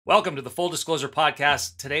Welcome to the Full Disclosure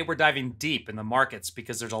Podcast. Today we're diving deep in the markets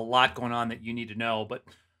because there's a lot going on that you need to know. But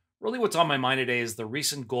really what's on my mind today is the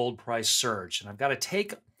recent gold price surge. And I've got to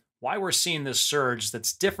take why we're seeing this surge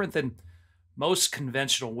that's different than most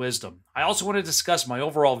conventional wisdom. I also want to discuss my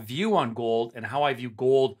overall view on gold and how I view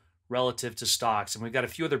gold relative to stocks. And we've got a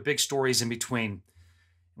few other big stories in between. And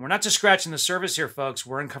we're not just scratching the surface here, folks.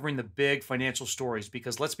 We're uncovering the big financial stories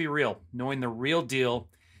because let's be real, knowing the real deal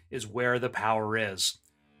is where the power is.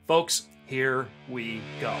 Folks, here we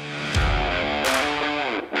go.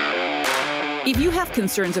 If you have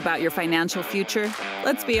concerns about your financial future,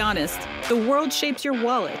 let's be honest, the world shapes your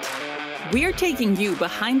wallet. We're taking you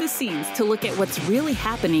behind the scenes to look at what's really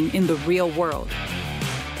happening in the real world.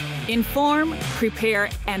 Inform, prepare,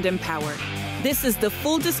 and empower. This is the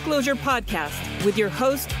Full Disclosure Podcast with your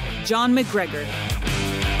host, John MacGregor.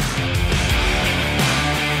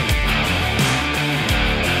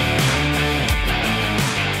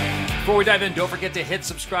 Before we dive in, don't forget to hit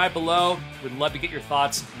subscribe below. We'd love to get your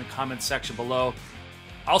thoughts in the comments section below.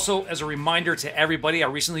 Also, as a reminder to everybody, I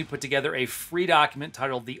recently put together a free document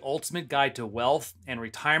titled The Ultimate Guide to Wealth and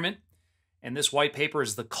Retirement. And this white paper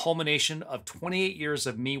is the culmination of 28 years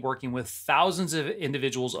of me working with thousands of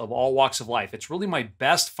individuals of all walks of life. It's really my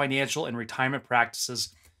best financial and retirement practices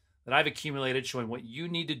that I've accumulated, showing what you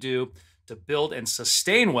need to do to build and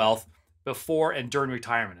sustain wealth before and during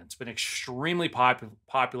retirement. It's been extremely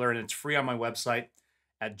popular, and it's free on my website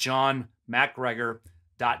at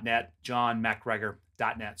johnmacgregor.net,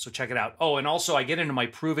 johnmacgregor.net. So check it out. Oh, and also I get into my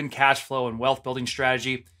proven cash flow and wealth building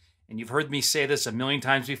strategy. And you've heard me say this a million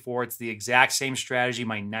times before. It's the exact same strategy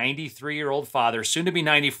my 93-year-old father, soon to be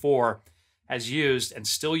 94, has used and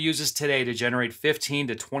still uses today to generate $15,000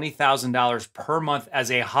 to $20,000 per month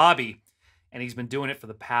as a hobby. And he's been doing it for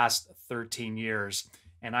the past 13 years.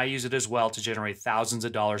 And I use it as well to generate thousands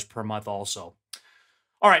of dollars per month also.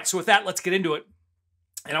 All right, so with that, let's get into it.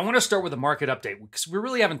 And I want to start with a market update because we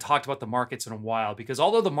really haven't talked about the markets in a while, because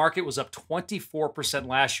although the market was up 24%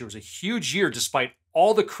 last year, it was a huge year despite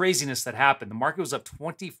all the craziness that happened. The market was up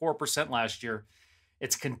 24% last year.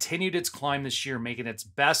 It's continued its climb this year, making its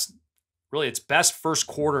best first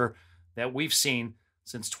quarter that we've seen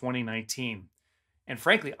since 2019. And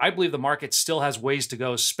frankly, I believe the market still has ways to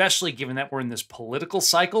go, especially given that we're in this political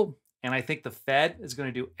cycle. And I think the Fed is going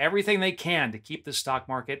to do everything they can to keep the stock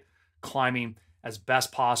market climbing as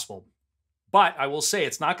best possible. But I will say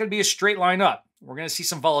it's not going to be a straight line up. We're going to see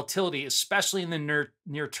some volatility, especially in the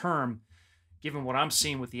near term, given what I'm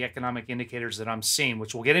seeing with the economic indicators that I'm seeing,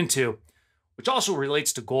 which we'll get into, which also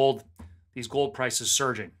relates to gold, these gold prices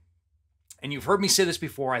surging. And you've heard me say this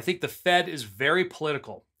before. I think the Fed is very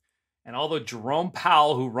political. And although Jerome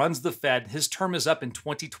Powell, who runs the Fed, his term is up in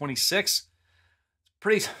 2026, it's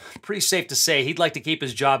pretty safe to say he'd like to keep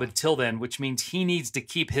his job until then, which means he needs to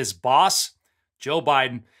keep his boss, Joe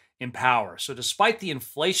Biden, in power. So despite the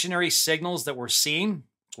inflationary signals that we're seeing,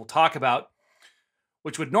 which we'll talk about,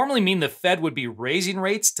 which would normally mean the Fed would be raising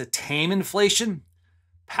rates to tame inflation,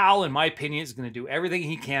 Powell, in my opinion, is going to do everything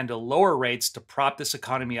he can to lower rates to prop this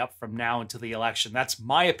economy up from now until the election. That's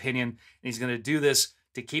my opinion, and he's going to do this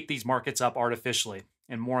to keep these markets up artificially.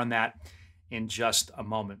 And more on that in just a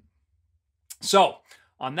moment. So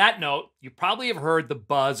on that note, you probably have heard the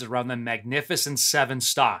buzz around the Magnificent Seven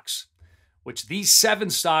stocks, which these 7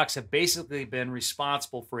 stocks have basically been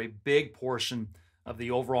responsible for a big portion of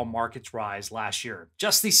the overall market's rise last year.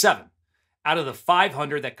 Just these 7 out of the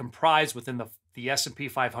 500 that comprise within the S&P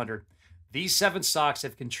 500. These 7 stocks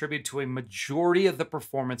have contributed to a majority of the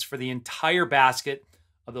performance for the entire basket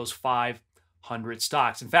of those 500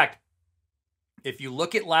 stocks. In fact, if you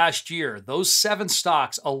look at last year, those 7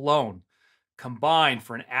 stocks alone combined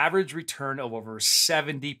for an average return of over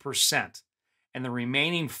 70%. And the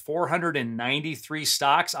remaining 493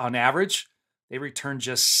 stocks on average, they returned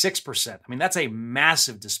just 6%. I mean, that's a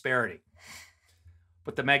massive disparity.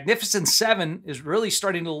 But the Magnificent Seven is really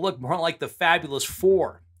starting to look more like the Fabulous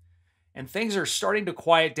Four. And things are starting to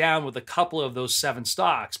quiet down with a couple of those 7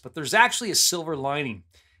 stocks. But there's actually a silver lining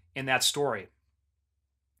in that story.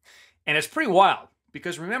 And it's pretty wild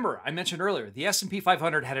because remember, I mentioned earlier, the S&P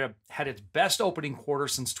 500 had its best opening quarter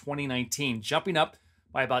since 2019, jumping up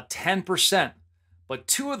by about 10%. But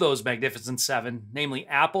 2 of those Magnificent Seven, namely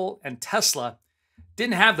Apple and Tesla,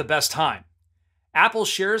 didn't have the best time. Apple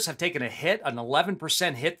shares have taken a hit, an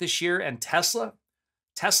 11% hit this year, and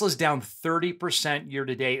Tesla's down 30% year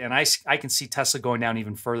to date, and I can see Tesla going down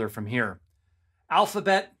even further from here.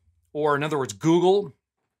 Alphabet, or in other words, Google,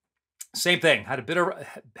 same thing, had a bit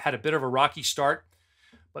of a rocky start,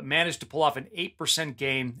 but managed to pull off an 8%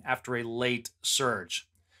 gain after a late surge.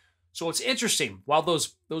 So it's interesting. While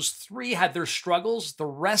those three had their struggles, the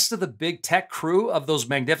rest of the big tech crew of those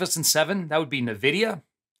Magnificent Seven, that would be NVIDIA,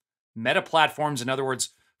 Meta Platforms, in other words,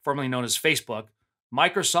 formerly known as Facebook,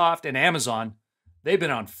 Microsoft, and Amazon, they've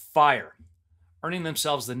been on fire, earning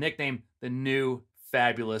themselves the nickname the new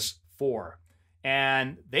Fabulous Four.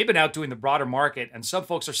 And they've been outdoing the broader market, and some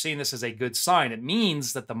folks are seeing this as a good sign. It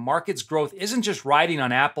means that the market's growth isn't just riding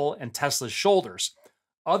on Apple and Tesla's shoulders.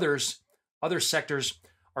 Other sectors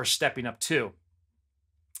are stepping up too.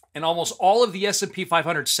 And almost all of the S&P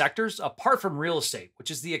 500 sectors, apart from real estate, which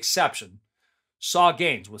is the exception, saw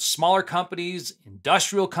gains, with smaller companies,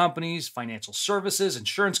 industrial companies, financial services,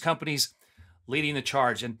 insurance companies leading the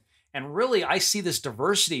charge. And really, I see this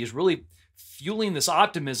diversity is really fueling this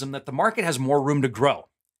optimism that the market has more room to grow,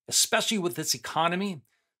 especially with its economy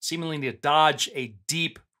seemingly to dodge a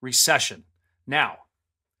deep recession. Now,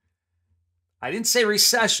 I didn't say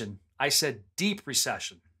recession, I said deep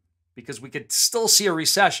recession, because we could still see a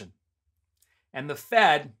recession. And the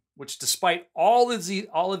Fed, which despite all of these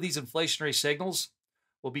inflationary signals,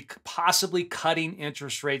 will be possibly cutting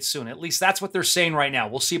interest rates soon. At least that's what they're saying right now.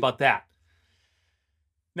 We'll see about that.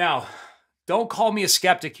 Now, don't call me a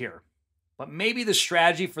skeptic here, but maybe the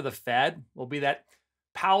strategy for the Fed will be that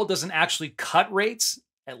Powell doesn't actually cut rates,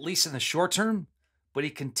 at least in the short term, but he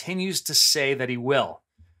continues to say that he will.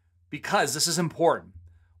 Because this is important.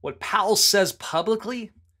 What Powell says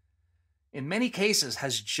publicly, in many cases,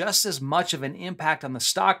 has just as much of an impact on the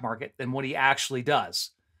stock market than what he actually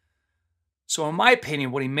does. So in my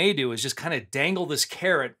opinion, what he may do is just kind of dangle this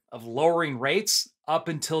carrot of lowering rates up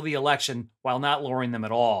until the election while not lowering them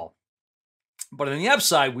at all. But on the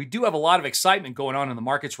upside, we do have a lot of excitement going on in the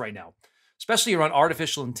markets right now, especially around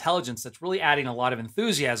artificial intelligence that's really adding a lot of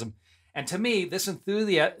enthusiasm. And to me, this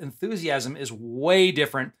enthusiasm is way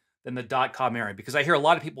different than the dot-com era, because I hear a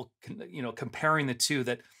lot of people comparing the two,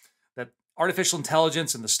 that artificial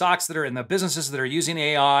intelligence and the stocks that are in the businesses that are using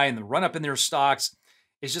AI and the run-up in their stocks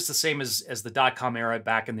is just the same as the dot-com era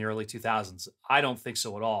back in the early 2000s. I don't think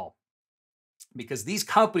so at all. Because these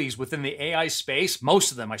companies within the AI space,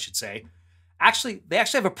 most of them, I should say, they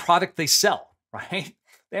actually have a product they sell, right?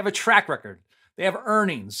 They have a track record. They have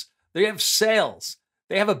earnings. They have sales.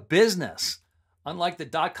 They have a business. Unlike the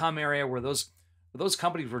dot-com era where those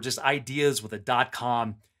companies were just ideas with a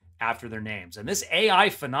 .com after their names. And this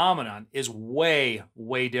AI phenomenon is way,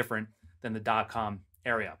 way different than the dot-com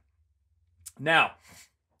era. Now,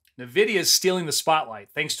 NVIDIA is stealing the spotlight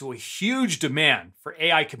thanks to a huge demand for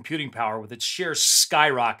AI computing power, with its shares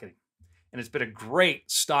skyrocketing. And it's been a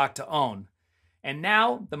great stock to own. And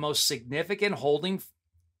now the most significant holding,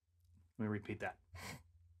 let me repeat that.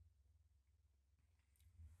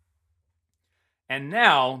 And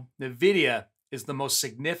now NVIDIA is the most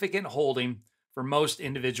significant holding for most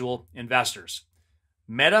individual investors.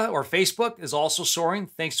 Meta, or Facebook, is also soaring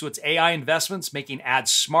thanks to its AI investments, making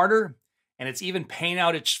ads smarter, and it's even paying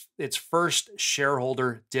out its first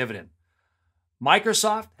shareholder dividend.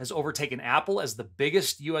 Microsoft has overtaken Apple as the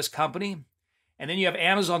biggest US company, and then you have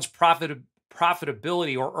Amazon's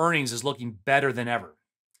profitability or earnings is looking better than ever.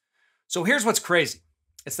 So here's what's crazy.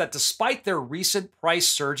 It's that despite their recent price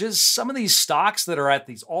surges, some of these stocks that are at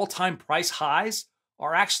these all-time price highs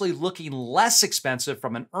are actually looking less expensive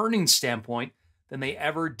from an earnings standpoint than they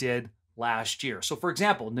ever did last year. So for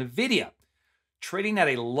example, NVIDIA, trading at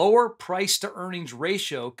a lower price to earnings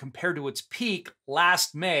ratio compared to its peak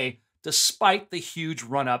last May, despite the huge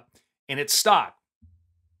run-up in its stock.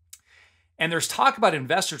 And there's talk about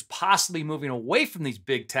investors possibly moving away from these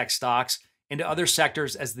big tech stocks into other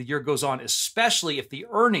sectors as the year goes on, especially if the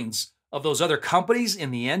earnings of those other companies in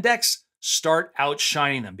the index start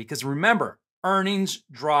outshining them. Because remember, earnings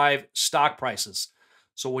drive stock prices.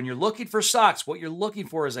 So when you're looking for stocks, what you're looking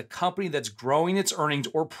for is a company that's growing its earnings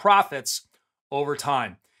or profits over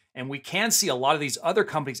time. And we can see a lot of these other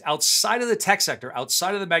companies outside of the tech sector,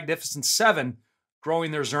 outside of the Magnificent Seven,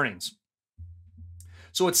 growing their earnings.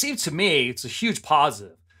 So it seems to me it's a huge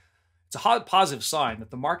positive. It's a positive sign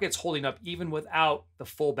that the market's holding up even without the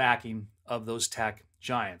full backing of those tech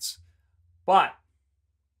giants. But,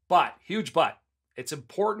 huge but, it's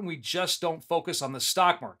important we just don't focus on the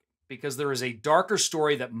stock market, because there is a darker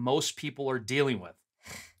story that most people are dealing with.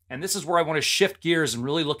 And this is where I want to shift gears and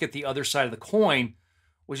really look at the other side of the coin,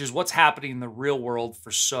 which is what's happening in the real world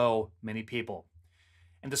for so many people.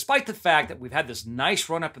 And despite the fact that we've had this nice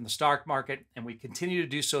run up in the stock market, and we continue to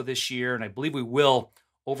do so this year, and I believe we will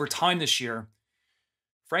over time this year,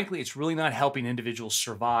 frankly, it's really not helping individuals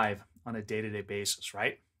survive on a day-to-day basis,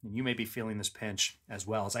 right? And you may be feeling this pinch as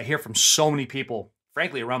well, as I hear from so many people,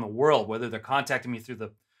 frankly, around the world, whether they're contacting me through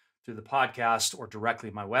the podcast or directly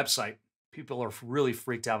at my website. People are really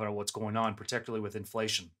freaked out about what's going on, particularly with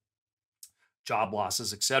inflation, job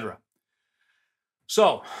losses, etc.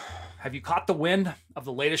 So, have you caught the wind of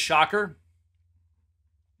the latest shocker?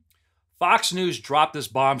 Fox News dropped this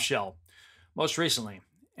bombshell most recently,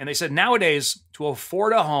 and they said nowadays, to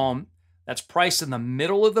afford a home that's priced in the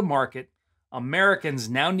middle of the market, Americans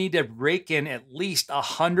now need to rake in at least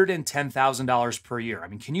 $110,000 per year. I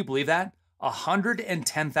mean, can you believe that?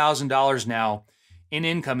 $110,000 now in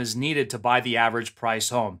income is needed to buy the average price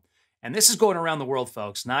home. And this is going around the world,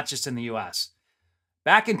 folks, not just in the US.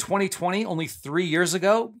 Back in 2020, only 3 years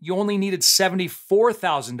ago, you only needed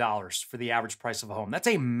 $74,000 for the average price of a home. That's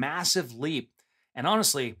a massive leap. And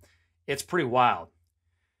honestly, it's pretty wild.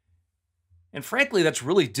 And frankly, that's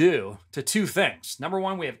really due to two things. Number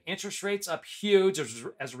one, we have interest rates up huge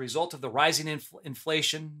as a result of the rising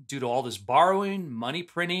inflation due to all this borrowing, money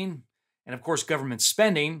printing, and of course, government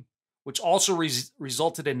spending, which also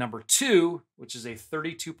resulted in number two, which is a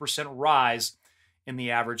 32% rise in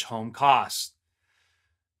the average home cost.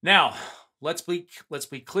 Now, let's be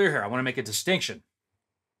clear here. I want to make a distinction.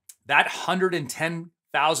 That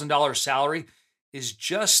 $110,000 salary is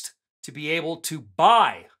just to be able to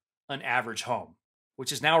buy an average home,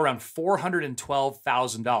 which is now around $412,000.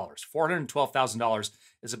 $412,000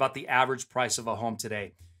 is about the average price of a home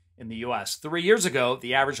today in the US. 3 years ago,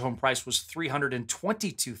 the average home price was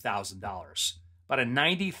 $322,000, about a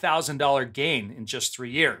 $90,000 gain in just 3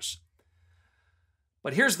 years.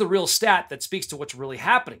 But here's the real stat that speaks to what's really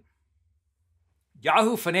happening.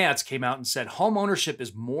 Yahoo Finance came out and said home ownership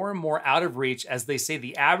is more and more out of reach as they say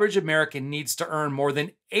the average American needs to earn more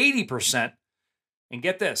than 80%, and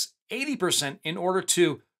get this, 80% in order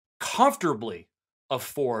to comfortably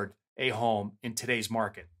afford a home in today's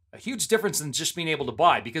market. A huge difference than just being able to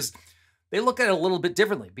buy, because they look at it a little bit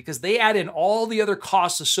differently, because they add in all the other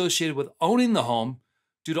costs associated with owning the home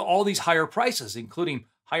due to all these higher prices, including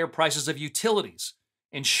higher prices of utilities,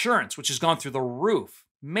 insurance, which has gone through the roof,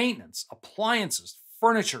 maintenance, appliances,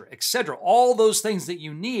 furniture, etc. All those things that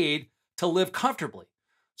you need to live comfortably.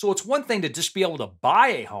 So it's one thing to just be able to buy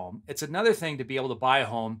a home. It's another thing to be able to buy a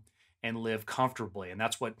home and live comfortably. And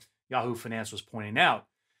that's what Yahoo Finance was pointing out.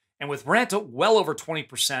 And with rent well over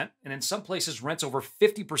 20%, and in some places rent's over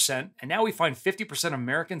 50%, and now we find 50% of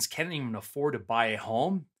Americans can't even afford to buy a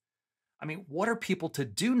home. I mean, what are people to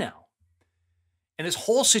do now? And this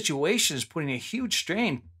whole situation is putting a huge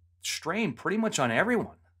strain pretty much on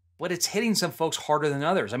everyone, but it's hitting some folks harder than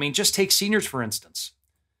others. I mean, just take seniors, for instance.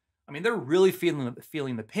 I mean, they're really feeling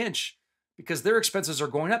the pinch because their expenses are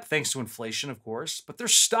going up thanks to inflation, of course, but they're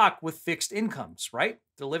stuck with fixed incomes, right?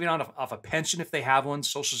 They're living off a pension if they have one,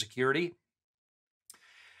 Social Security,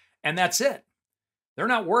 and that's it. They're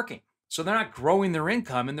not working, so they're not growing their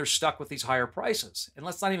income, and they're stuck with these higher prices. And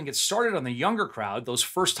let's not even get started on the younger crowd, those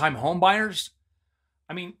first-time home buyers.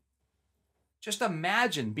 I mean, just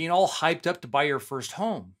imagine being all hyped up to buy your first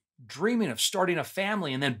home, dreaming of starting a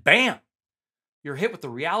family, and then bam, you're hit with the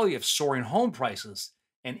reality of soaring home prices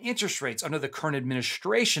and interest rates under the current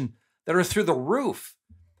administration that are through the roof.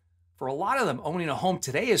 For a lot of them, owning a home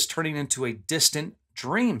today is turning into a distant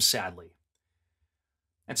dream, sadly.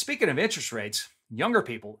 And speaking of interest rates, younger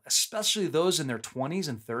people, especially those in their 20s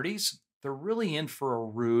and 30s, they're really in for a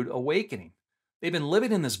rude awakening. They've been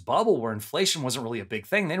living in this bubble where inflation wasn't really a big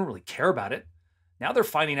thing. They didn't really care about it. Now they're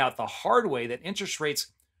finding out the hard way that interest rates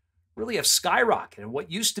really have skyrocketed. And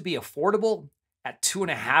what used to be affordable at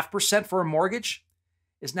 2.5% for a mortgage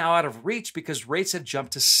is now out of reach because rates have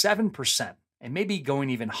jumped to 7% and maybe going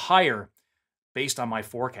even higher based on my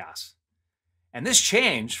forecasts. And this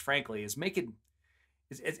change, frankly, is making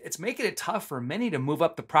it tough for many to move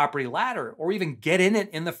up the property ladder or even get in it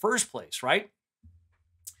in the first place, right?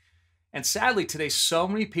 And sadly, today, so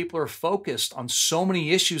many people are focused on so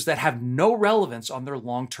many issues that have no relevance on their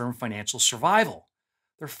long-term financial survival.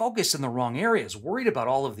 They're focused in the wrong areas, worried about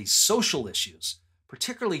all of these social issues,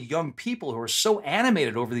 particularly young people who are so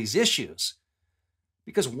animated over these issues.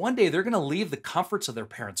 Because one day they're going to leave the comforts of their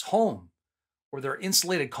parents' home or their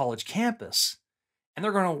insulated college campus, and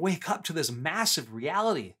they're going to wake up to this massive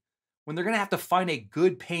reality when they're going to have to find a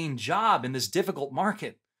good paying job in this difficult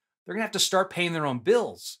market. They're going to have to start paying their own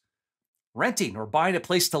bills, renting or buying a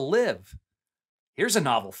place to live. Here's a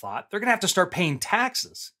novel thought. They're going to have to start paying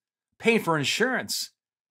taxes, paying for insurance,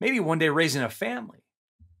 maybe one day raising a family.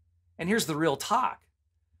 And here's the real talk.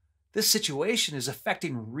 This situation is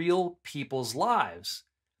affecting real people's lives.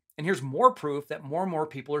 And here's more proof that more and more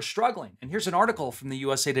people are struggling. And here's an article from the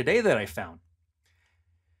USA Today that I found.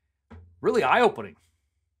 Really eye-opening.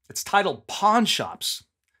 It's titled, "Pawn Shops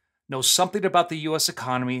Know Something About the U.S.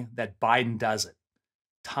 Economy That Biden Doesn't.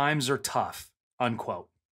 Times Are Tough," unquote.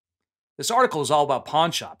 This article is all about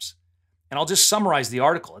pawn shops. And I'll just summarize the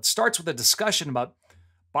article. It starts with a discussion about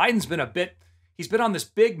Biden's he's been on this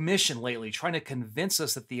big mission lately, trying to convince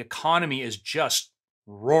us that the economy is just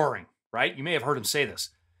roaring, right? You may have heard him say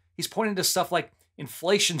this. He's pointing to stuff like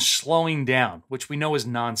inflation slowing down, which we know is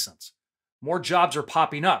nonsense. More jobs are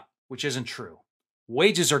popping up, which isn't true.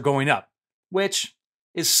 Wages are going up, which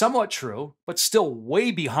is somewhat true, but still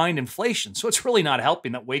way behind inflation. So it's really not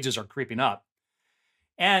helping that wages are creeping up.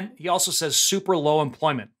 And he also says super low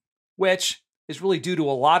employment, which is really due to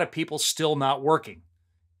a lot of people still not working.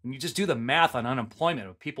 When you just do the math on unemployment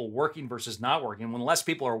of people working versus not working, when less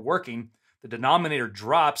people are working, the denominator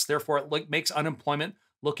drops, therefore it makes unemployment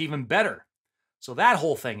look even better. So that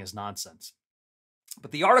whole thing is nonsense.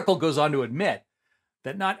 But the article goes on to admit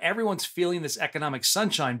that not everyone's feeling this economic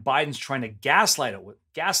sunshine Biden's trying to gaslight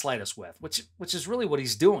us with, which is really what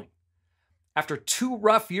he's doing. After 2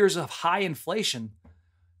 rough years of high inflation,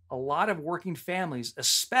 a lot of working families,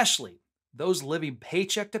 especially those living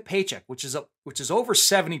paycheck to paycheck, which is over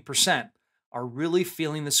 70%, are really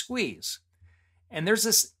feeling the squeeze. And there's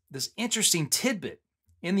this interesting tidbit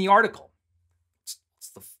in the article.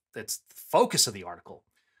 It's the focus of the article.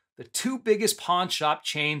 The 2 biggest pawn shop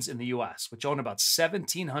chains in the U.S., which own about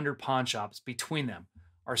 1,700 pawn shops between them,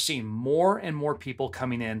 are seeing more and more people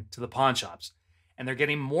coming in to the pawn shops. And they're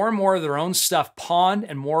getting more and more of their own stuff pawned,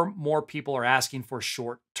 and more people are asking for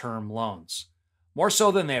short-term loans. More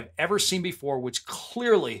so than they have ever seen before, which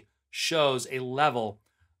clearly shows a level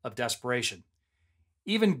of desperation.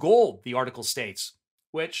 Even gold, the article states,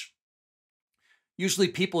 which usually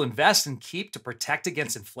people invest and keep to protect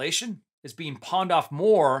against inflation, is being pawned off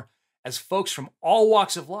more as folks from all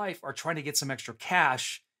walks of life are trying to get some extra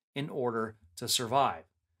cash in order to survive.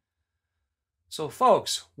 So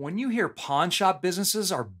folks, when you hear pawn shop businesses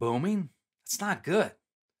are booming, that's not good.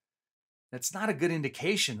 That's not a good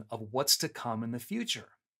indication of what's to come in the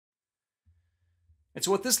future. And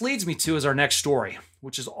so what this leads me to is our next story,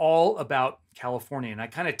 which is all about California. And I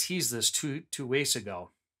kind of teased this two weeks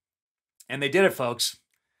ago. And they did it, folks.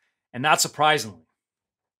 And not surprisingly,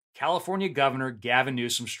 California Governor Gavin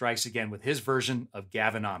Newsom strikes again with his version of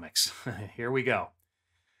Gavinomics. Here we go.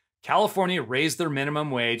 California raised their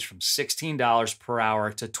minimum wage from $16 per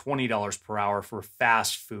hour to $20 per hour for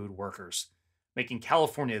fast food workers, making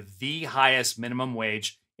California the highest minimum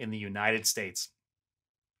wage in the United States.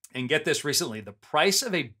 And get this, recently, the price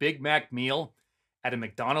of a Big Mac meal at a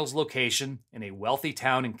McDonald's location in a wealthy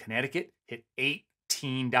town in Connecticut hit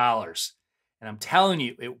 $18. And I'm telling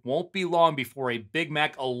you, it won't be long before a Big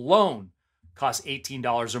Mac alone costs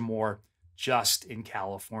 $18 or more just in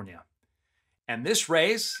California. And this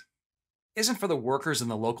raise isn't for the workers in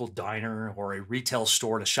the local diner or a retail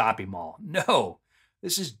store at a shopping mall. No,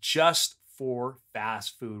 this is just for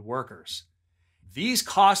fast food workers. These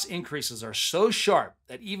cost increases are so sharp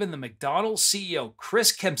that even the McDonald's CEO,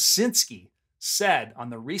 Chris Kempczinski, said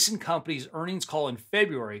on the recent company's earnings call in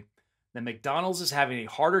February that McDonald's is having a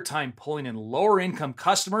harder time pulling in lower income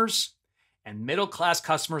customers, and middle class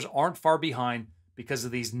customers aren't far behind because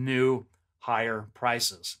of these new higher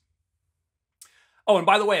prices. Oh, and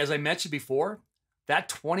by the way, as I mentioned before, that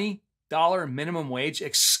 $20 minimum wage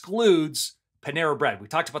excludes Panera Bread. We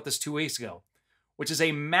talked about this 2 weeks ago, which is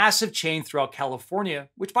a massive chain throughout California,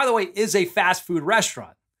 which, by the way, is a fast food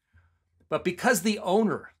restaurant. But because the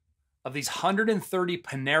owner of these 130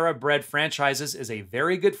 Panera Bread franchises is a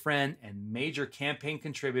very good friend and major campaign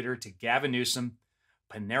contributor to Gavin Newsom,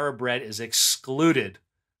 Panera Bread is excluded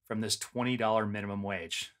from this $20 minimum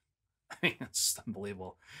wage. I mean, it's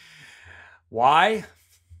unbelievable. Why?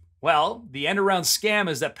 Well, the end around scam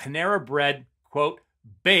is that Panera Bread, quote,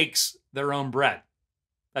 bakes their own bread.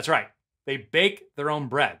 That's right. They bake their own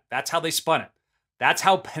bread. That's how they spun it. That's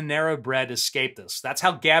how Panera Bread escaped this. That's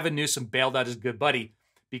how Gavin Newsom bailed out his good buddy,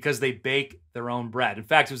 because they bake their own bread. In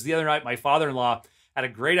fact, it was the other night, my father-in-law had a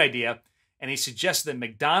great idea, and he suggested that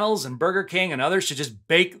McDonald's and Burger King and others should just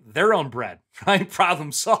bake their own bread, right?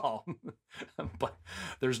 Problem solved. But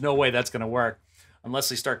there's no way that's going to work unless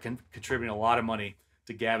they start contributing a lot of money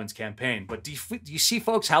to Gavin's campaign. But do you see,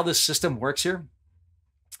 folks, how this system works here?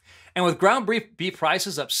 And with ground beef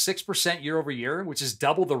prices up 6% year over year, which is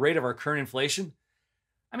double the rate of our current inflation,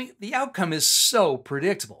 I mean, the outcome is so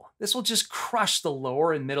predictable. This will just crush the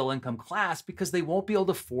lower and middle income class because they won't be able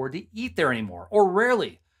to afford to eat there anymore, or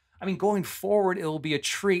rarely. I mean, going forward, it will be a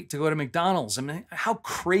treat to go to McDonald's. I mean, how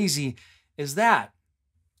crazy is that?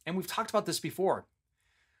 And we've talked about this before.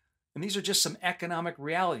 And these are just some economic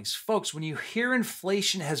realities. Folks, when you hear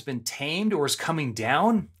inflation has been tamed or is coming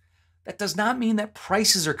down, that does not mean that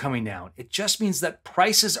prices are coming down. It just means that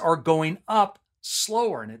prices are going up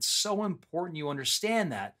slower. And it's so important you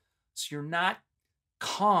understand that so you're not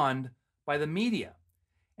conned by the media.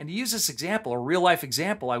 And to use this example, a real life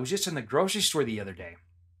example, I was just in the grocery store the other day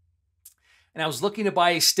and I was looking to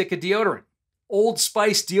buy a stick of deodorant. Old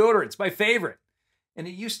Spice deodorant, it's my favorite. And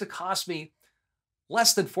it used to cost me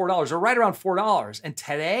less than $4 or right around $4. And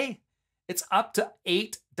today it's up to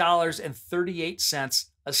 $8.38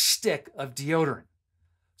 a stick of deodorant.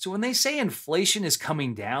 So when they say inflation is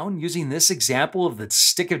coming down, using this example of the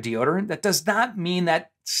stick of deodorant, that does not mean that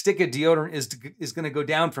stick of deodorant is going to go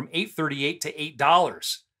down from $8.38 to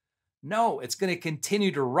 $8. No, it's going to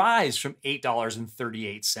continue to rise from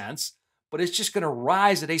 $8.38, but it's just going to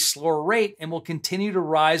rise at a slower rate and will continue to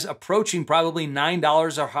rise, approaching probably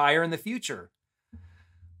 $9 or higher in the future.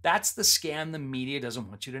 That's the scam the media doesn't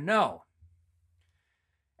want you to know.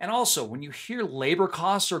 And also, when you hear labor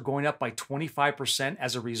costs are going up by 25%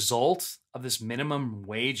 as a result of this minimum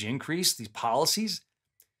wage increase, these policies,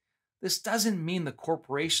 this doesn't mean the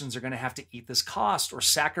corporations are going to have to eat this cost or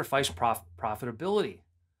sacrifice profitability.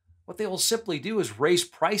 What they will simply do is raise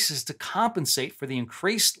prices to compensate for the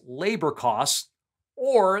increased labor costs,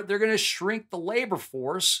 or they're going to shrink the labor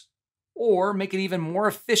force or make it even more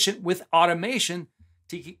efficient with automation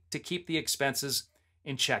to keep the expenses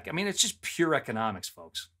in check. I mean, it's just pure economics,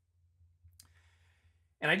 folks.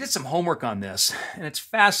 And I did some homework on this, and it's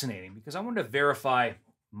fascinating because I wanted to verify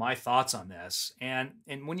my thoughts on this. And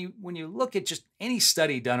when you look at just any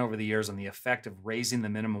study done over the years on the effect of raising the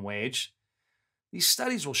minimum wage, these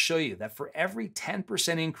studies will show you that for every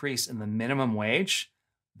 10% increase in the minimum wage,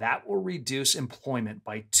 that will reduce employment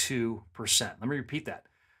by 2%. Let me repeat that.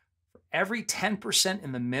 For every 10%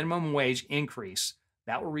 in the minimum wage increase,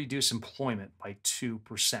 that will reduce employment by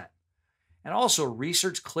 2%. And also,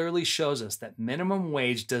 research clearly shows us that minimum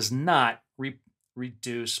wage does not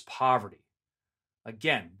reduce poverty.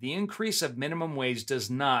 Again, the increase of minimum wage does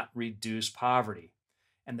not reduce poverty.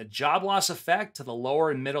 And the job loss effect to the lower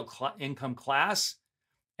and middle income class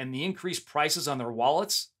and the increased prices on their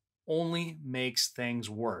wallets only makes things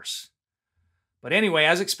worse. But anyway,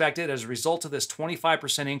 as expected, as a result of this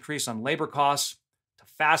 25% increase on labor costs to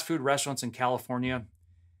fast food restaurants in California,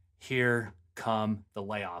 here come the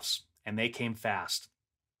layoffs, and they came fast.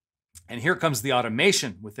 And here comes the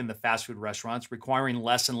automation within the fast food restaurants, requiring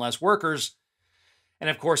less and less workers.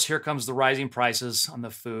 And of course, here comes the rising prices on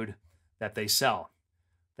the food that they sell.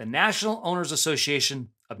 The National Owners Association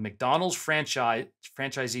of McDonald's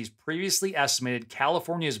franchisees previously estimated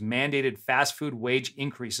California's mandated fast food wage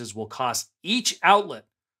increases will cost each outlet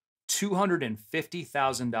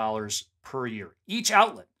 $250,000 per year. Each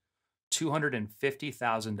outlet,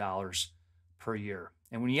 $250,000 per year.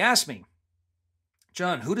 And when you ask me,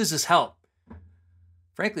 John, who does this help?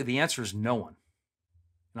 Frankly, the answer is no one.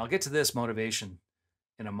 And I'll get to this motivation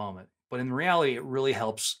in a moment. But in reality, it really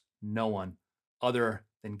helps no one other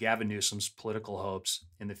than Gavin Newsom's political hopes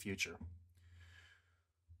in the future.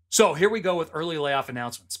 So here we go with early layoff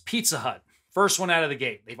announcements. Pizza Hut, first one out of the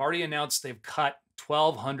gate. They've already announced they've cut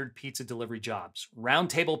 1,200 pizza delivery jobs. Round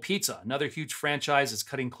Table Pizza, another huge franchise, is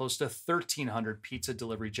cutting close to 1,300 pizza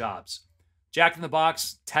delivery jobs. Jack in the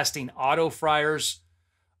Box testing auto fryers,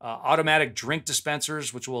 automatic drink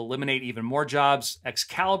dispensers, which will eliminate even more jobs.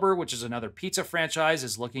 Excalibur, which is another pizza franchise,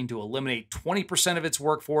 is looking to eliminate 20% of its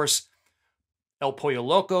workforce. El Pollo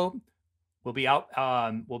Loco will be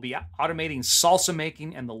automating salsa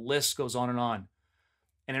making, and the list goes on and on.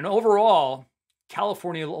 And in overall,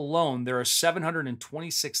 California alone, there are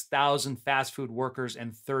 726,000 fast food workers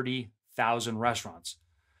and 30,000 restaurants.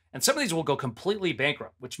 And some of these will go completely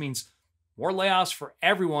bankrupt, which means more layoffs for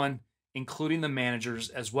everyone, including the managers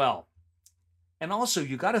as well. And also,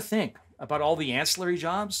 you got to think about all the ancillary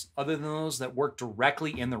jobs other than those that work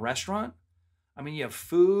directly in the restaurant. I mean, you have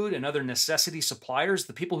food and other necessity suppliers,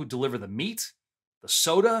 the people who deliver the meat, the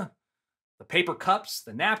soda, the paper cups,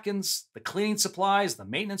 the napkins, the cleaning supplies, the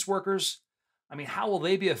maintenance workers. I mean, how will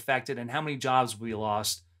they be affected and how many jobs will be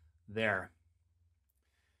lost there?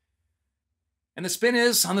 And the spin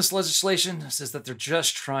is on this legislation is that they're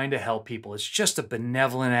just trying to help people. It's just a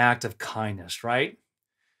benevolent act of kindness, right?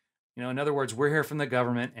 You know, in other words, we're here from the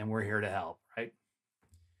government and we're here to help, right?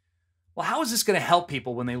 Well, how is this going to help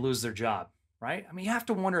people when they lose their job, right? I mean, you have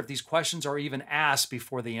to wonder if these questions are even asked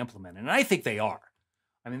before they implement. And I think they are.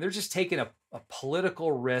 I mean, they're just taking a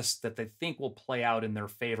political risk that they think will play out in their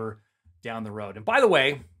favor down the road. And by the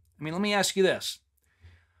way, I mean, let me ask you this.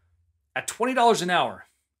 At $20 an hour,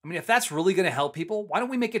 I mean, if that's really going to help people, why don't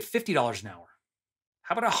we make it $50 an hour?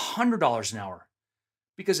 How about $100 an hour?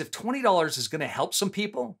 Because if $20 is going to help some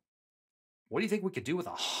people, what do you think we could do with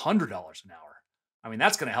 $100 an hour? I mean,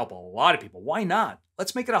 that's going to help a lot of people. Why not?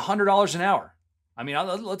 Let's make it $100 an hour. I mean,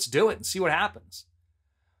 let's do it and see what happens.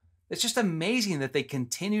 It's just amazing that they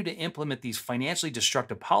continue to implement these financially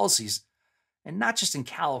destructive policies, and not just in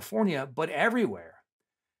California, but everywhere,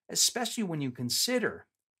 especially when you consider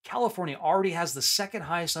California already has the second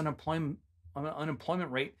highest unemployment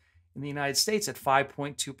rate in the United States at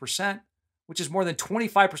 5.2%, which is more than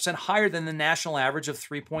 25% higher than the national average of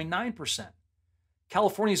 3.9%.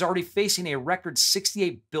 California is already facing a record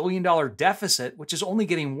 $68 billion deficit, which is only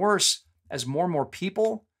getting worse as more and more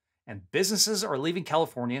people and businesses are leaving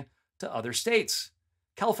California to other states.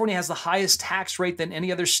 California has the highest tax rate than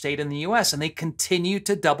any other state in the US, and they continue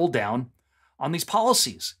to double down on these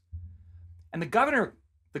policies. And the governor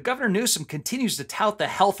Newsom continues to tout the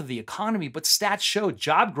health of the economy, but stats show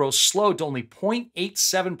job growth slowed to only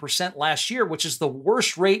 0.87% last year, which is the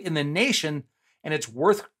worst rate in the nation, and its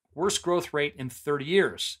worst growth rate in 30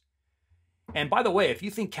 years. And by the way, if you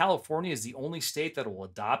think California is the only state that will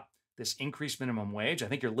adopt this increased minimum wage, I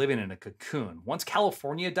think you're living in a cocoon. Once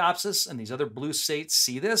California adopts this and these other blue states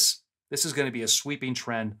see this, this is going to be a sweeping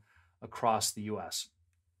trend across the US.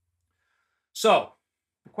 So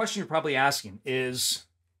the question you're probably asking is,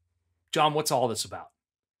 John, what's all this about?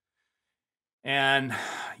 And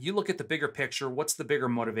you look at the bigger picture, what's the bigger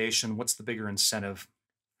motivation? What's the bigger incentive?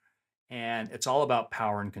 And it's all about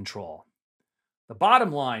power and control. The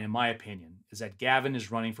bottom line, in my opinion, is that Gavin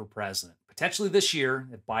is running for president, potentially this year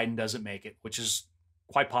if Biden doesn't make it, which is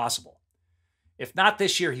quite possible. If not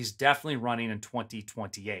this year, he's definitely running in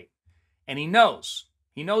 2028. And he knows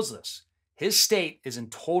this. His state is in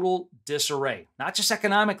total disarray, not just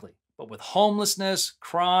economically, but with homelessness,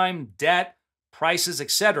 crime, debt, prices,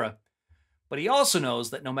 etc. But he also knows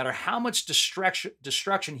that no matter how much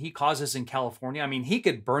destruction he causes in California, he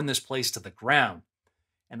could burn this place to the ground,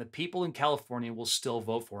 and the people in California will still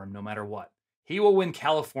vote for him no matter what. He will win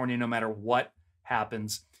California no matter what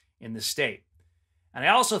happens in the state. And I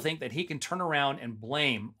also think that he can turn around and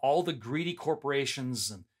blame all the greedy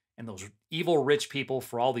corporations and those evil rich people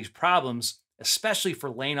for all these problems, especially for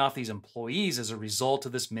laying off these employees as a result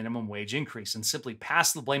of this minimum wage increase, and simply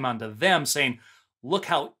pass the blame onto them, saying, look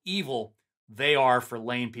how evil they are for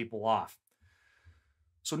laying people off.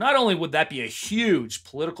 So not only would that be a huge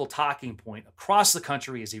political talking point across the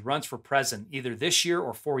country as he runs for president, either this year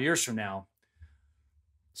or 4 years from now,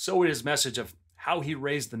 so would his message of how he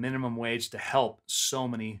raised the minimum wage to help so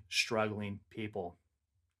many struggling people.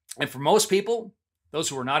 And for most people, those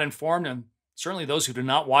who are not informed, and certainly those who do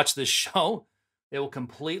not watch this show, they will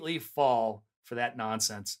completely fall for that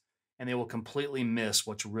nonsense, and they will completely miss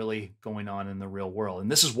what's really going on in the real world.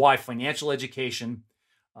 And this is why financial education,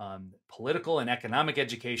 political and economic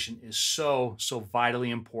education is so vitally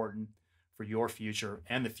important for your future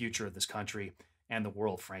and the future of this country and the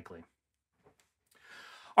world, frankly.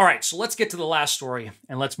 All right, so let's get to the last story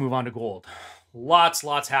and let's move on to gold.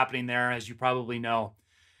 Lots happening there, as you probably know.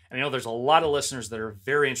 And I know there's a lot of listeners that are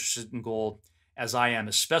very interested in gold, as I am,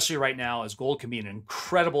 especially right now, as gold can be an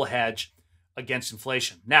incredible hedge against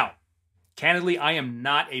inflation. Now, candidly, I am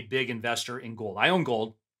not a big investor in gold. I own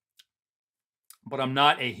gold, but I'm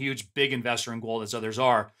not a huge, big investor in gold as others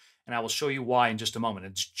are. And I will show you why in just a moment.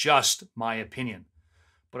 It's just my opinion.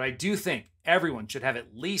 But I do think everyone should have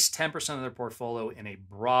at least 10% of their portfolio in a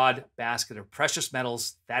broad basket of precious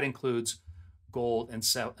metals. That includes gold and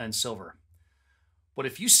silver. But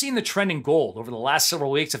if you've seen the trend in gold over the last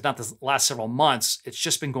several weeks, if not the last several months, it's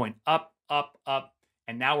just been going up,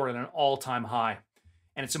 and now we're at an all-time high.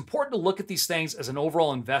 And it's important to look at these things as an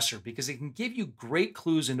overall investor because it can give you great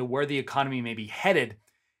clues into where the economy may be headed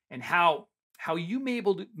and how you may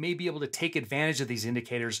be able to take advantage of these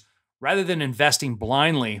indicators rather than investing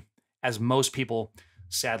blindly, as most people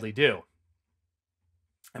sadly do.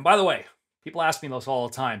 And by the way, people ask me this all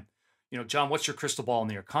the time. John, what's your crystal ball in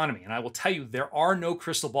the economy? And I will tell you, there are no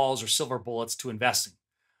crystal balls or silver bullets to investing,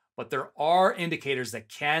 but there are indicators that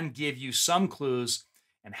can give you some clues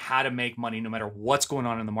and how to make money no matter what's going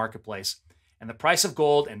on in the marketplace. And the price of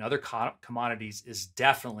gold and other commodities is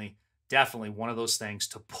definitely one of those things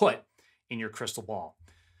to put in your crystal ball.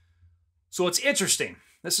 So it's interesting.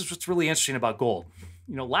 This is what's really interesting about gold.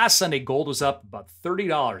 Last Sunday, gold was up about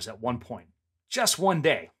 $30 at one point, just one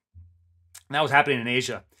day. And that was happening in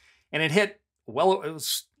Asia. And it hit, it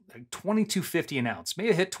was like $22.50 an ounce. Maybe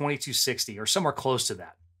it hit $22.60 or somewhere close to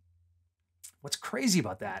that. What's crazy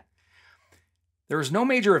about that? There was no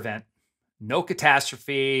major event, no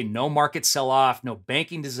catastrophe, no market sell-off, no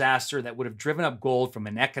banking disaster that would have driven up gold from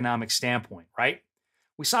an economic standpoint, right?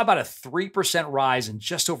 We saw about a 3% rise in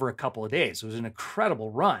just over a couple of days. It was an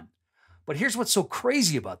incredible run. But here's what's so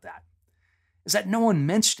crazy about that, is that no one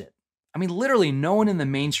mentioned it. Literally no one in the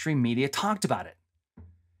mainstream media talked about it.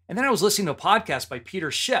 And then I was listening to a podcast by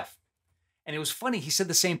Peter Schiff, And it was funny. He said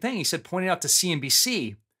the same thing. He said, pointing out to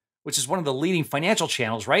CNBC, which is one of the leading financial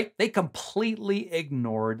channels, right? They completely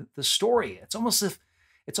ignored the story. It's almost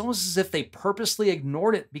as if they purposely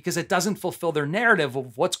ignored it because it doesn't fulfill their narrative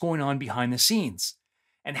of what's going on behind the scenes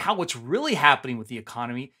and how what's really happening with the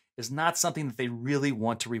economy is not something that they really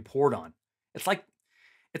want to report on.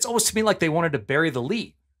 It's almost to me like they wanted to bury the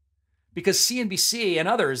lead because CNBC and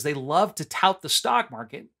others, they love to tout the stock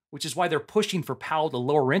market, which is why they're pushing for Powell to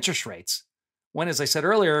lower interest rates. When, as I said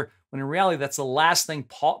earlier, when in reality, that's the last thing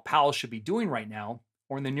Powell should be doing right now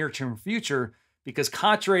or in the near-term future, because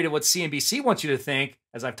contrary to what CNBC wants you to think,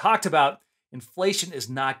 as I've talked about, inflation is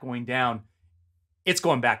not going down. It's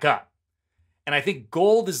going back up. And I think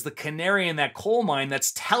gold is the canary in that coal mine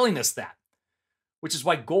that's telling us that, which is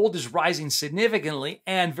why gold is rising significantly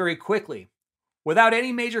and very quickly without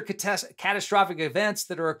any major catastrophic events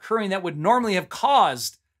that are occurring that would normally have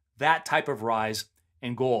caused that type of rise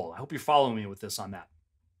in gold. I hope you're following me with this on that.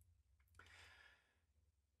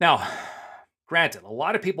 Now, granted, a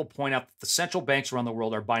lot of people point out that the central banks around the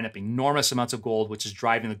world are buying up enormous amounts of gold, which is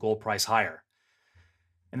driving the gold price higher.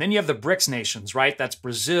 And then you have the BRICS nations, right? That's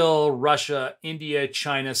Brazil, Russia, India,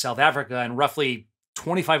 China, South Africa, and roughly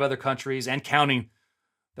 25 other countries and counting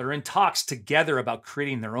that are in talks together about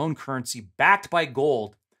creating their own currency backed by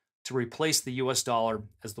gold to replace the US dollar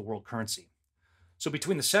as the world currency. So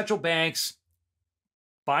between the central banks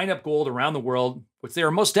buying up gold around the world, which they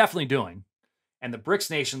are most definitely doing, and the BRICS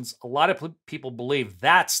nations, a lot of people believe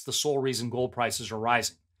that's the sole reason gold prices are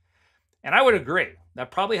rising. And I would agree. That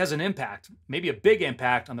probably has an impact, maybe a big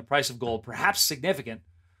impact on the price of gold, perhaps significant.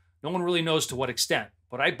 No one really knows to what extent.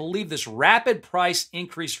 But I believe this rapid price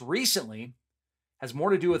increase recently has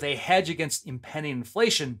more to do with a hedge against impending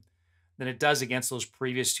inflation than it does against those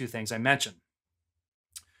previous two things I mentioned.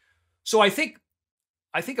 So I think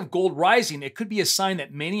of gold rising, it could be a sign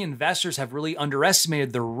that many investors have really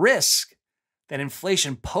underestimated the risk that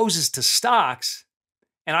inflation poses to stocks,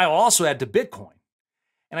 and I will also add to Bitcoin.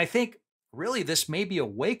 And I think really this may be a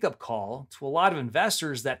wake-up call to a lot of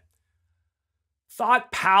investors that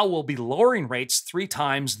thought Powell will be lowering rates 3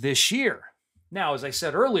 times this year. Now, as I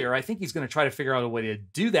said earlier, I think he's going to try to figure out a way to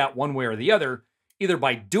do that one way or the other, either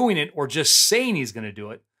by doing it or just saying he's going to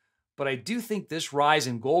do it. But I do think this rise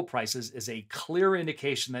in gold prices is a clear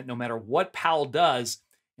indication that no matter what Powell does,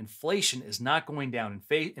 inflation is not going down.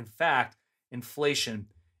 In fact, inflation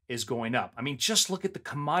is going up. I mean, just look at the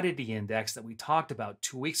commodity index that we talked about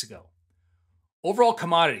 2 weeks ago. Overall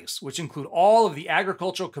commodities, which include all of the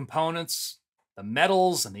agricultural components, the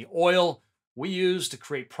metals and the oil we use to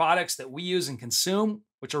create products that we use and consume,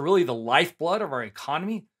 which are really the lifeblood of our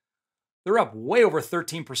economy, they're up way over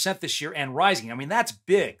 13% this year and rising. I mean, that's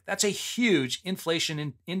big. That's a huge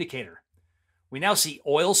inflation indicator. We now see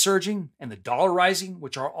oil surging and the dollar rising,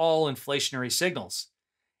 which are all inflationary signals.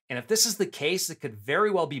 And if this is the case, it could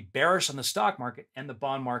very well be bearish on the stock market and the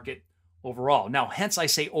bond market overall. Now, hence I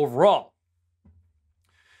say overall,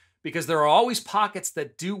 because there are always pockets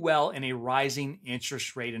that do well in a rising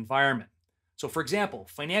interest rate environment. So for example,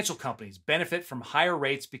 financial companies benefit from higher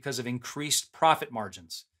rates because of increased profit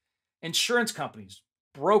margins. Insurance companies,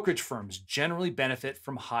 brokerage firms generally benefit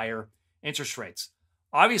from higher interest rates.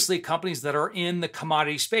 Obviously, companies that are in the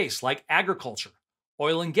commodity space like agriculture,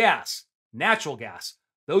 oil and gas, natural gas,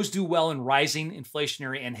 those do well in rising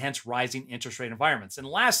inflationary and hence rising interest rate environments. And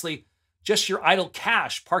lastly, just your idle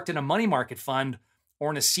cash parked in a money market fund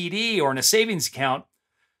or in a CD or in a savings account.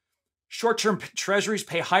 Short-term treasuries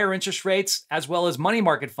pay higher interest rates as well as money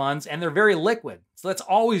market funds, and they're very liquid. So that's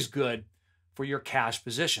always good for your cash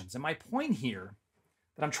positions. And my point here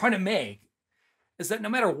that I'm trying to make is that no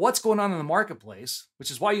matter what's going on in the marketplace,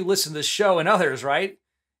 which is why you listen to this show and others, right,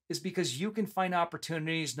 is because you can find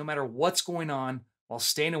opportunities no matter what's going on while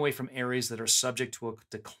staying away from areas that are subject to a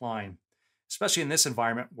decline, especially in this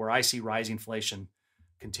environment where I see rising inflation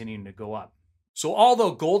continuing to go up. So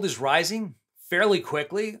although gold is rising fairly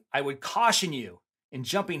quickly, I would caution you in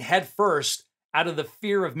jumping headfirst out of the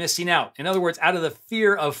fear of missing out. In other words, out of the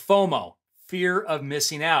fear of FOMO, fear of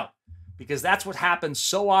missing out, because that's what happens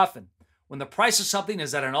so often. When the price of something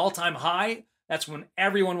is at an all-time high, that's when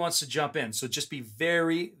everyone wants to jump in. So just be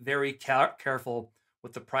very, very careful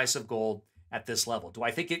with the price of gold at this level. Do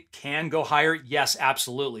I think it can go higher? Yes,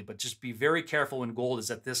 absolutely. But just be very careful when gold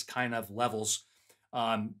is at this kind of levels,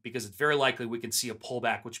 because it's very likely we can see a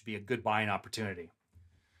pullback, which would be a good buying opportunity.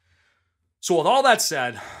 So with all that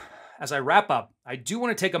said, as I wrap up, I do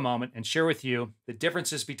want to take a moment and share with you the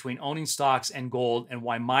differences between owning stocks and gold and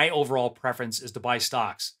why my overall preference is to buy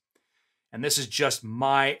stocks. And this is just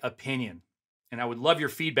my opinion. And I would love your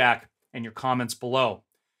feedback and your comments below.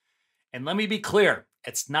 And let me be clear,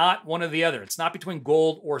 It's not one or the other. It's not between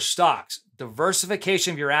gold or stocks.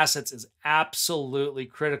 Diversification of your assets is absolutely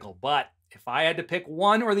critical. But if I had to pick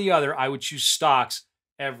one or the other, I would choose stocks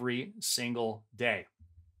every single day.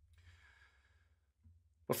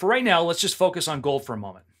 But for right now, let's just focus on gold for a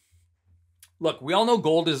moment. Look, we all know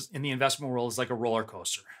gold is in the investment world is like a roller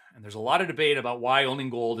coaster. And there's a lot of debate about why owning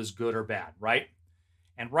gold is good or bad, right?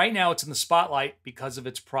 And right now it's in the spotlight because of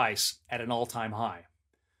its price at an all-time high.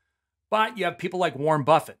 But you have people like Warren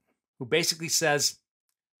Buffett, who basically says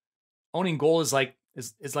owning gold is like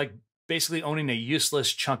basically owning a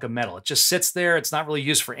useless chunk of metal. It just sits there. It's not really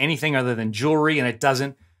used for anything other than jewelry, and it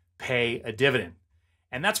doesn't pay a dividend.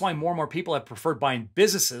 And that's why more and more people have preferred buying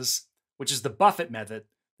businesses, which is the Buffett method,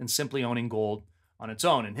 than simply owning gold on its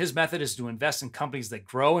own. And his method is to invest in companies that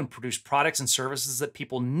grow and produce products and services that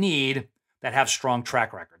people need that have strong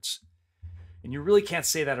track records. And you really can't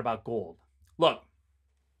say that about gold. Look,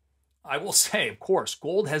 I will say, of course,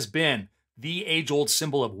 gold has been the age-old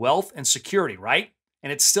symbol of wealth and security, right?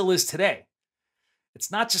 And it still is today.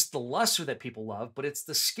 It's not just the luster that people love, but it's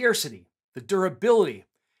the scarcity, the durability,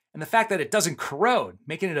 and the fact that it doesn't corrode,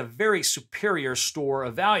 making it a very superior store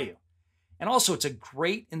of value. And also, it's a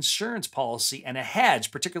great insurance policy and a hedge,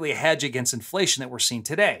 particularly a hedge against inflation that we're seeing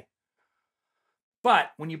today.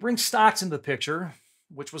 But when you bring stocks into the picture,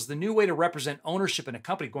 which was the new way to represent ownership in a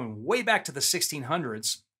company going way back to the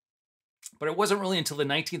 1600s, but it wasn't really until the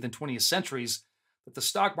 19th and 20th centuries that the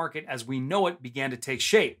stock market as we know it began to take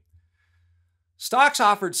shape. Stocks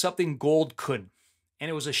offered something gold couldn't, and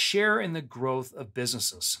it was a share in the growth of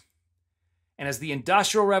businesses. And as the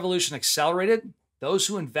Industrial Revolution accelerated, those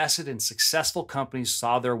who invested in successful companies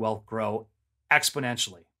saw their wealth grow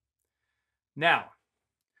exponentially. Now,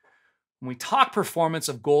 when we talk performance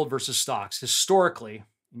of gold versus stocks, historically,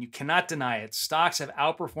 and you cannot deny it, stocks have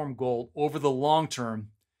outperformed gold over the long term,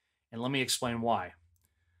 and let me explain why.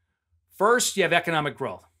 First, you have economic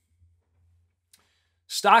growth.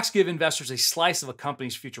 Stocks give investors a slice of a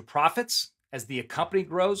company's future profits. As the company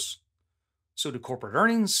grows, so do corporate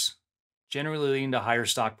earnings, generally leading to higher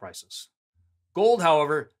stock prices. Gold,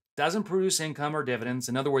 however, doesn't produce income or dividends.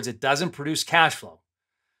 In other words, it doesn't produce cash flow.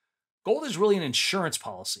 Gold is really an insurance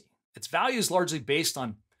policy. Its value is largely based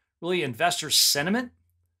on really investors' sentiment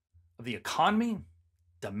of the economy,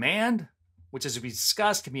 demand, which, as we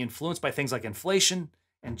discussed, can be influenced by things like inflation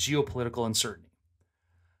and geopolitical uncertainty.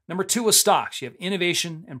 Number two is stocks. You have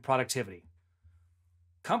innovation and productivity.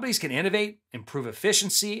 Companies can innovate, improve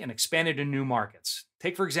efficiency, and expand into new markets.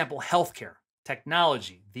 Take, for example, healthcare,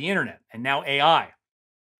 technology, the internet, and now AI.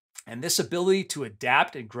 And this ability to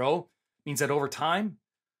adapt and grow means that over time,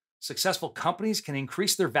 successful companies can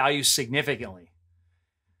increase their value significantly.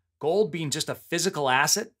 Gold, being just a physical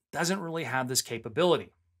asset, doesn't really have this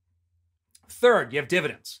capability. Third, you have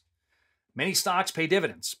dividends. Many stocks pay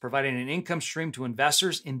dividends, providing an income stream to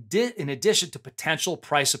investors in addition to potential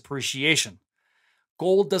price appreciation.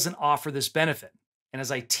 Gold doesn't offer this benefit. And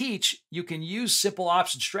as I teach, you can use simple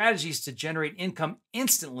option strategies to generate income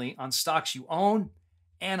instantly on stocks you own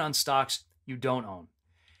and on stocks you don't own.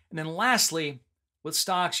 And then lastly, with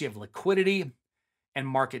stocks, you have liquidity and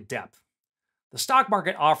market depth. The stock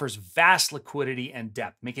market offers vast liquidity and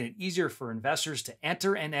depth, making it easier for investors to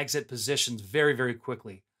enter and exit positions very, very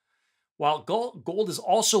quickly. While gold is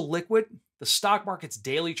also liquid, the stock market's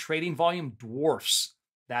daily trading volume dwarfs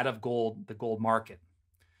that of the gold market.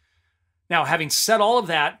 Now, having said all of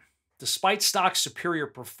that, despite stock's superior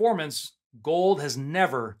performance, gold has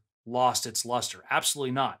never lost its luster.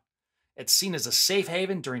 Absolutely not. It's seen as a safe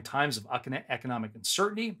haven during times of economic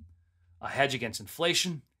uncertainty, a hedge against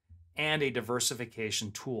inflation, and a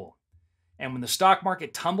diversification tool. And when the stock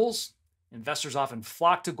market tumbles, investors often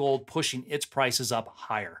flock to gold, pushing its prices up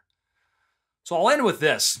higher. So I'll end with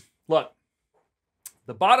this. Look,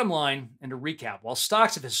 the bottom line, and to recap, while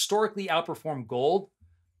stocks have historically outperformed gold,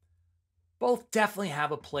 both definitely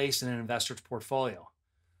have a place in an investor's portfolio.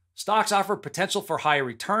 Stocks offer potential for higher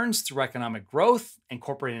returns through economic growth and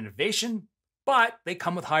corporate innovation, but they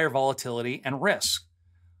come with higher volatility and risk.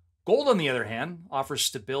 Gold, on the other hand, offers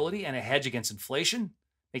stability and a hedge against inflation,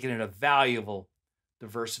 making it a valuable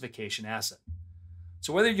diversification asset.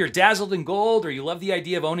 So whether you're dazzled in gold or you love the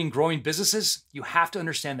idea of owning growing businesses, you have to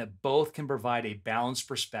understand that both can provide a balanced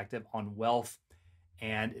perspective on wealth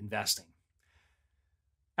and investing.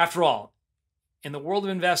 After all, in the world of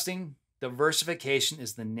investing, diversification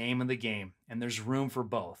is the name of the game, and there's room for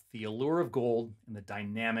both, the allure of gold and the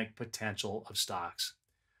dynamic potential of stocks.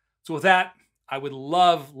 So with that, I would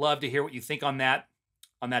love to hear what you think on that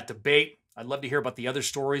debate. I'd love to hear about the other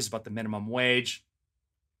stories about the minimum wage,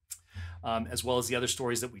 as well as the other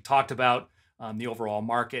stories that we talked about, the overall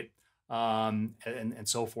market. and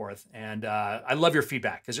so forth. And I love your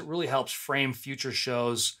feedback because it really helps frame future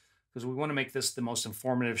shows, because we want to make this the most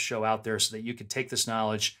informative show out there so that you can take this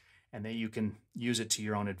knowledge and that you can use it to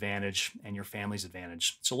your own advantage and your family's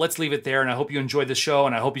advantage. So let's leave it there. And I hope you enjoyed the show,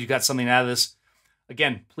 and I hope you got something out of this.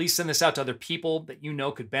 Again, please send this out to other people that you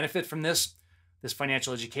know could benefit from this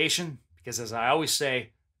financial education, because as I always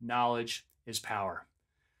say, knowledge is power.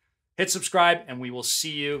 Hit subscribe, and we will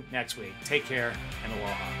see you next week. Take care, and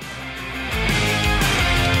aloha.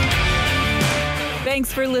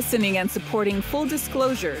 Thanks for listening and supporting Full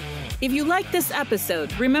Disclosure. If you like this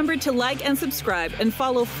episode, remember to like and subscribe and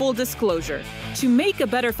follow Full Disclosure. To make a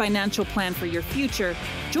better financial plan for your future,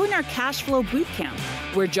 join our Cash Flow Bootcamp,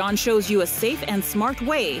 where John shows you a safe and smart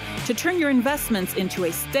way to turn your investments into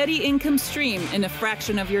a steady income stream in a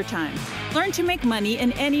fraction of your time. Learn to make money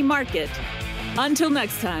in any market. Until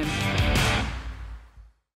next time.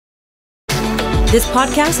 This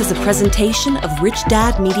podcast is a presentation of Rich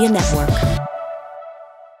Dad Media Network.